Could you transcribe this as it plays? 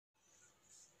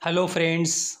Hello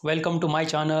friends, welcome to my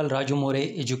channel Raju More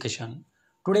Education.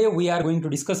 Today we are going to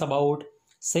discuss about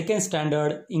second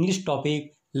standard English topic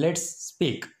Let's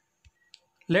Speak.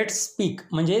 Let's speak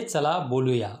म्हणजे चला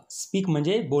बोलूया. Speak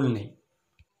म्हणजे बोलणे.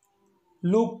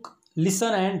 Look,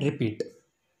 listen and repeat.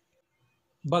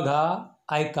 बघा,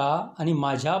 ऐका आणि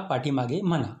माझ्या पाठीमागे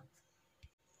म्हणा.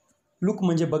 Look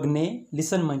म्हणजे बघणे,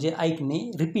 listen म्हणजे ऐकणे,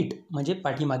 repeat म्हणजे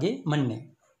पाठीमागे म्हणणे.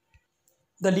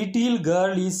 The little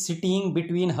girl is sitting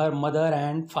between her mother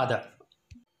and father.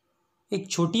 एक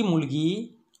छोटी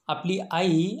मुलगी आपली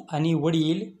आई आणि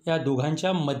वडील या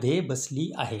दोघांच्या मध्ये बसली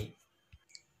आहे.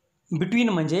 बिटवीन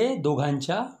म्हणजे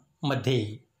दोघांच्या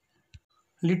मध्ये.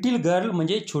 लिटिल गर्ल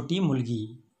म्हणजे छोटी मुलगी.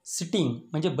 सिटिंग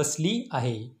म्हणजे बसली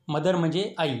आहे. मदर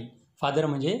म्हणजे आई. फादर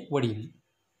म्हणजे वडील.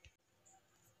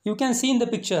 You can see in the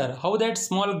picture how that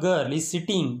small girl is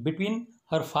sitting between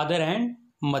her father and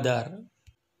mother.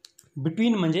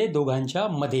 Between म्हणजे दोघांच्या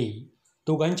मध्ये.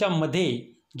 दोघांच्या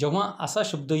मध्ये जेव्हा असा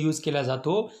शब्द यूज केला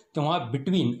जातो तेव्हा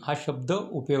बिटवीन हा शब्द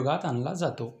उपयोगात आणला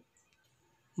जातो.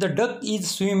 The duck is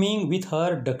swimming with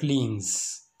her ducklings.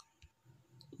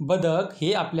 बदक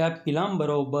हे आपल्या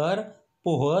पिलांबरोबर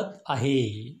पोहत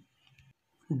आहे.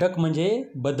 डक म्हणजे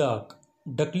बदक.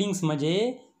 डकलिंग्स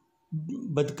म्हणजे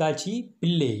बदकाची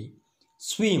पिल्ले.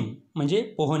 स्विम म्हणजे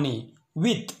पोहणे.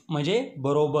 विथ म्हणजे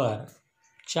बरोबर,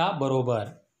 च्या बरोबर.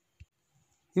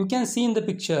 You can see in the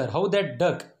picture how that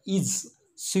duck is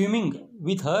swimming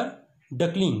with her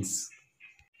ducklings.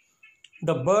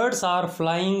 The birds are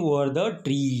flying over the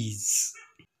trees.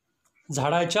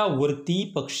 झाडाच्या वरती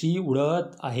पक्षी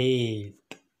उडत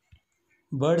आहेत.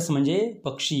 बर्ड्स म्हणजे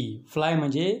पक्षी. फ्लाय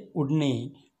म्हणजे उडणे.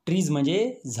 ट्रीज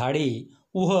म्हणजे झाडे.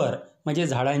 उहर म्हणजे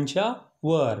झाडांच्या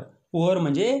वर. उहर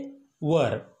म्हणजे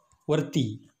वर, वरती.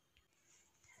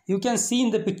 You can see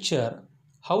in the picture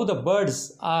how the birds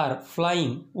are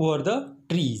flying over the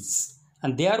trees,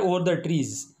 and they are over the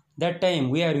trees. That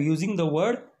time we are using the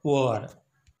word over.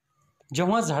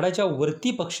 जेव्हा झाडाच्या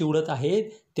वरती पक्षी उडत आहेत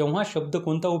तेव्हा शब्द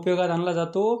कोणता उपयोगात आणला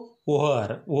जातो?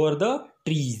 ओव्हर. Over the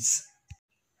trees.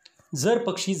 जर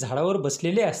पक्षी झाडावर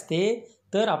बसलेले असते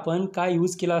तर आपण काय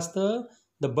यूज केलं असतं?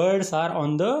 The birds R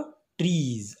on the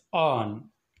trees. On.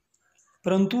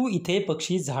 परंतु इथे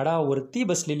पक्षी झाडावरती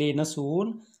बसलेले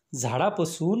नसून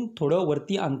झाडापासून थोडं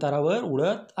वरती अंतरावर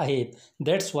उडत आहेत.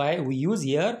 That's why we use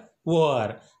here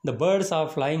over. The birds R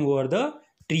flying over the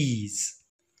trees.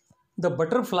 The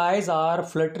butterflies R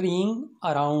fluttering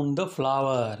around the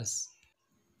flowers.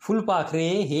 फुलपाखरे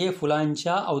हे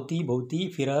फुलांच्या अवतीभोवती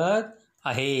फिरत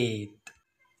आहेत.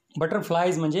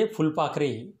 बटरफ्लायज म्हणजे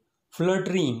फुलपाखरे.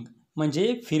 फ्लटरिंग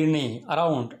म्हणजे फिरणे.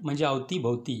 अराउंड म्हणजे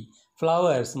अवतीभोवती.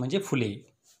 फ्लावर्स म्हणजे फुले.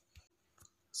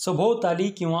 सभोवताली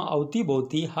किंवा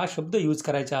अवतीभोवती हा शब्द यूज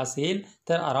करायचा असेल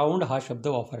तर अराउंड हा शब्द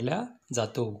वापरला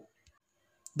जातो.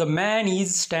 The man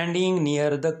is standing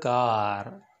near the car.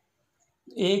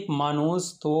 एक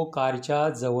माणूस तो कारच्या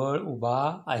जवळ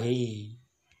उभा आहे.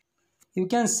 You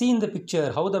can see in the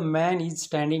picture how the man is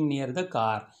standing near the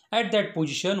car. At that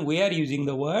position we R using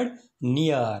the word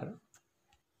near.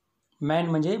 Man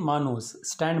म्हणजे माणूस.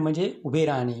 Stand म्हणजे उभे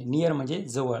राहणे. नियर म्हणजे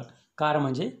जवळ. कार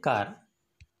म्हणजे car.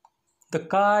 The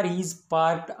car is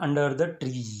parked under the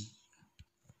tree.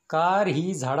 Car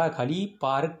ही झाडाखाली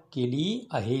park केली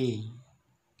आहे.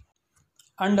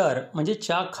 अंडर म्हणजे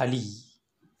च्या खाली.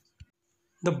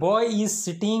 The boy is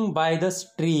sitting by the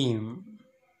stream.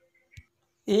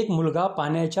 एक मुलगा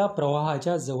पाण्याच्या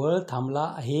प्रवाहाच्या जवळ थांबला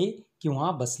आहे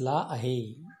किंवा बसला आहे.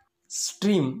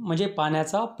 स्ट्रीम म्हणजे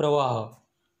पाण्याचा प्रवाह.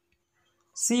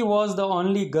 C was the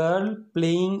only girl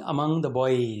playing among the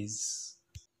boys.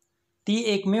 ती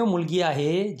एकमेव मुलगी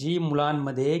आहे जी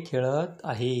मुलांमध्ये खेळत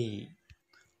आहे.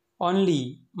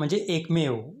 ओनली म्हणजे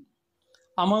एकमेव.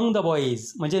 अमंग द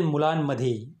बॉईज म्हणजे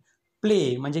मुलांमध्ये.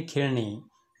 प्ले म्हणजे खेळणे.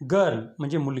 गर्ल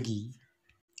म्हणजे मुलगी.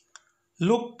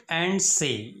 Look and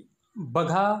say.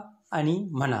 बघा आणि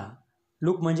म्हणा.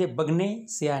 लुक म्हणजे बघणे.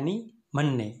 से आणि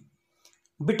म्हणणे.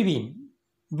 Between.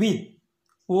 With.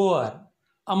 Over.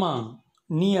 Among.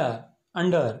 Near.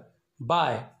 Under.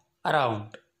 Bye.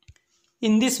 Around.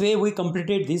 In this way we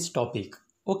completed this topic.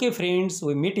 Okay friends,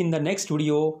 we meet in the next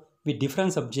video with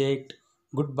different subject.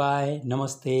 Goodbye,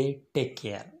 namaste, take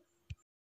care.